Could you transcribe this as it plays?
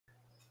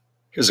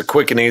Here's a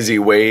quick and easy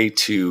way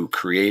to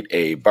create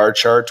a bar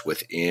chart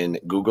within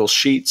Google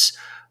Sheets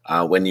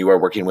when you are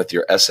working with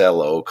your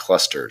SLO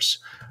clusters.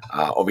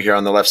 Over here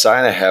on the left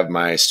side, I have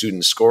my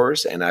student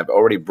scores, and I've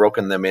already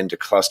broken them into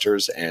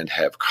clusters and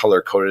have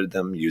color-coded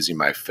them using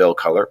my fill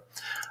color.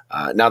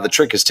 Now the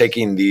trick is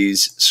taking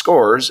these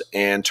scores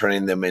and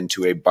turning them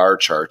into a bar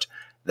chart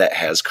that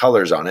has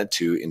colors on it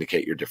to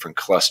indicate your different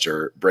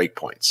cluster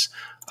breakpoints.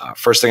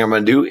 First thing I'm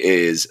going to do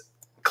is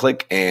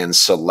click and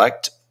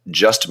select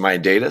just my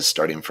data,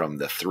 starting from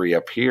the 3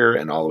 up here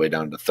and all the way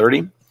down to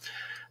 30.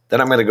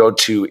 Then I'm going to go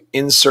to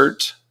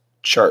Insert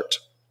Chart.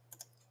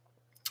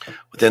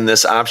 Within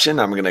this option,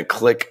 I'm going to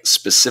click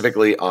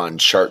specifically on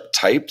chart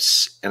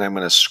types, and I'm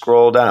going to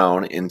scroll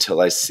down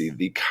until I see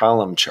the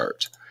column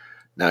chart.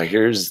 Now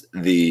here's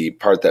the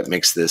part that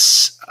makes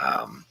this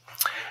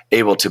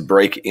able to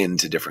break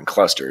into different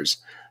clusters.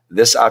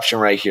 This option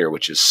right here,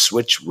 which is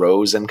Switch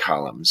Rows and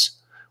Columns,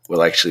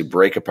 will actually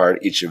break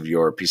apart each of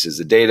your pieces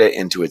of data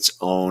into its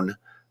own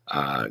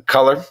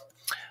color.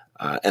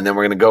 And then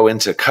we're going to go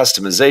into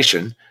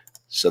customization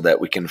so that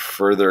we can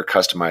further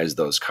customize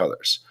those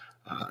colors.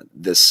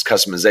 This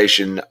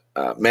customization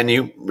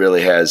menu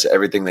really has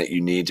everything that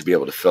you need to be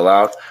able to fill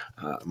out.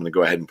 I'm going to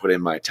go ahead and put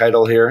in my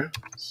title here.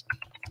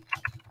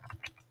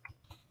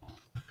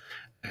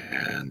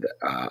 And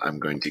I'm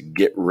going to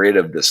get rid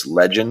of this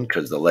legend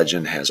because the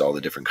legend has all the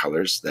different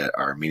colors that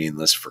are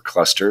meaningless for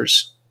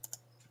clusters.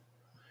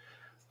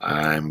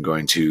 I'm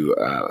going to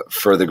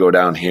further go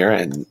down here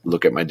and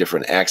look at my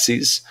different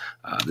axes.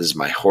 This is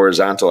my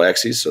horizontal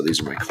axes, so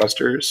these are my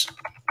clusters.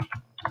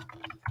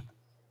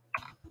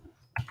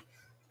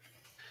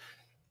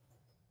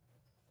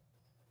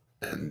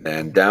 And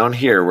then down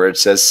here where it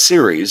says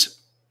series,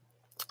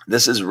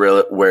 this is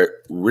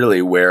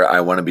really where I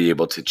want to be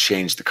able to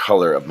change the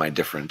color of my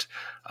different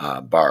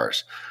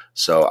bars.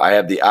 So I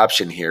have the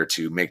option here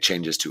to make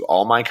changes to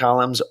all my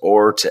columns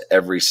or to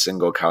every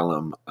single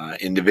column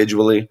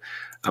individually.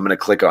 I'm going to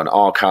click on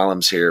all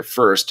columns here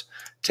first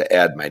to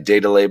add my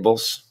data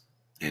labels,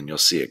 and you'll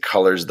see it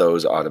colors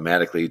those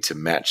automatically to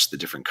match the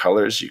different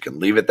colors. You can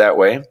leave it that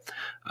way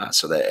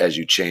so that as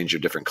you change your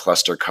different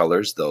cluster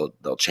colors,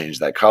 they'll change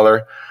that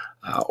color,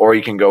 or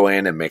you can go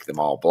in and make them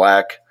all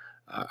black.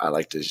 I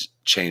like to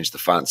change the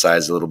font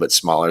size a little bit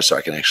smaller so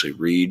I can actually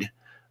read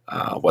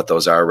what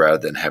those are rather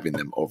than having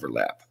them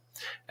overlap.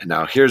 And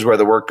now here's where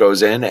the work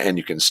goes in, and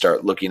you can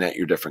start looking at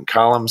your different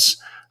columns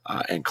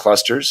and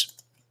clusters.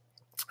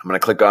 I'm going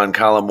to click on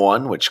column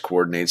 1, which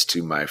coordinates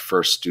to my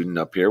first student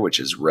up here, which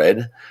is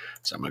red.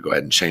 So I'm going to go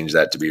ahead and change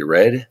that to be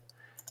red.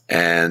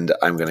 And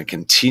I'm going to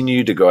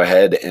continue to go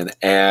ahead and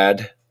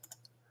add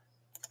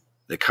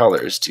the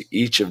colors to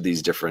each of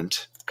these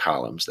different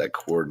columns that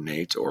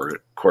coordinate or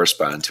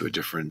correspond to a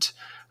different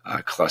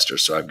cluster.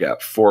 So I've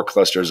got 4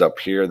 clusters up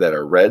here that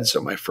are red.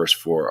 So my first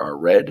 4 are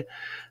red.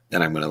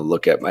 Then I'm going to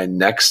look at my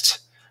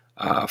next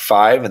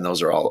 5, and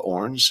those are all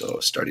orange.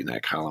 So starting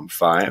at column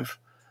 5.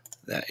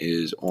 That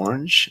is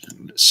orange,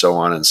 and so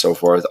on and so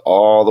forth,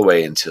 all the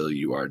way until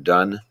you are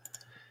done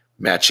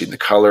matching the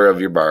color of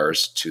your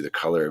bars to the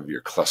color of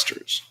your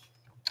clusters.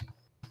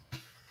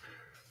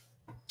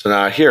 So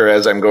now here,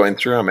 as I'm going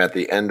through, I'm at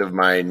the end of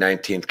my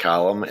 19th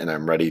column, and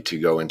I'm ready to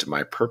go into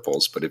my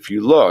purples. But if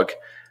you look,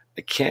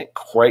 I can't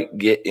quite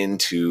get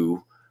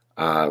into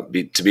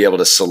to be able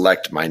to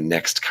select my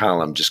next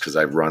column just because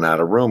I've run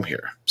out of room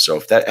here. So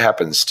if that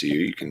happens to you,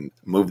 you can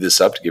move this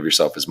up to give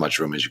yourself as much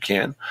room as you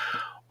can.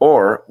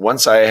 Or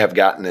once I have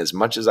gotten as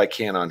much as I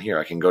can on here,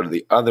 I can go to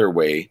the other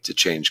way to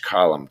change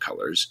column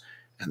colors,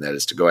 and that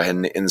is to go ahead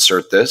and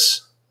insert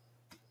this.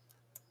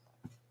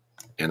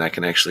 And I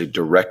can actually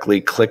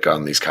directly click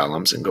on these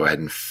columns and go ahead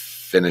and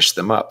finish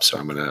them up. So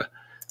I'm going to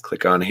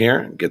click on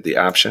here, get the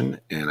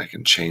option, and I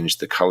can change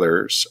the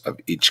colors of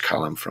each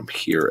column from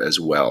here as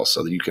well.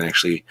 So that you can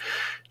actually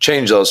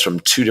change those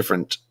from 2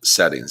 different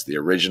settings. The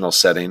original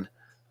setting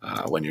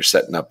when you're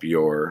setting up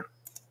your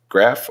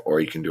graph, or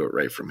you can do it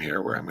right from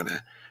here where I'm going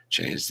to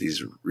change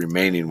these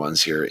remaining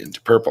ones here into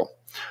purple.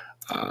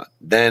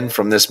 Then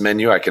from this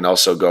menu, I can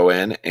also go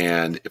in,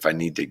 and if I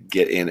need to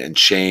get in and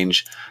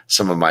change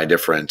some of my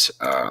different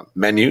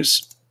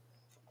menus,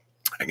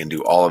 I can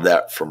do all of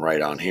that from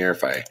right on here.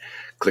 If I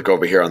click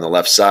over here on the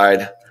left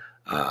side,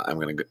 I'm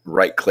going to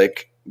right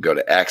click, go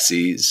to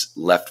axes,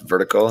 left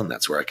vertical, and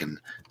that's where I can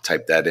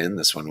type that in.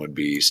 This one would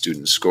be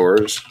student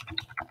scores.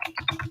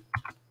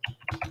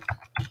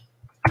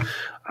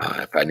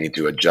 If I need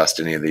to adjust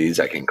any of these,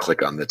 I can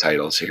click on the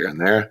titles here and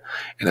there.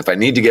 And if I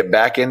need to get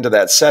back into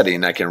that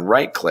setting, I can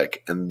right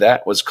click, and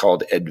that was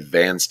called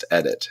Advanced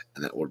Edit.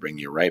 And that will bring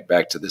you right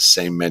back to the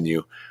same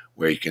menu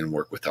where you can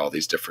work with all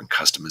these different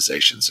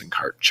customizations and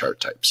chart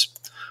types.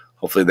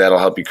 Hopefully that'll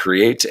help you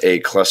create a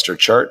cluster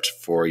chart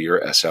for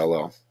your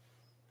SLO.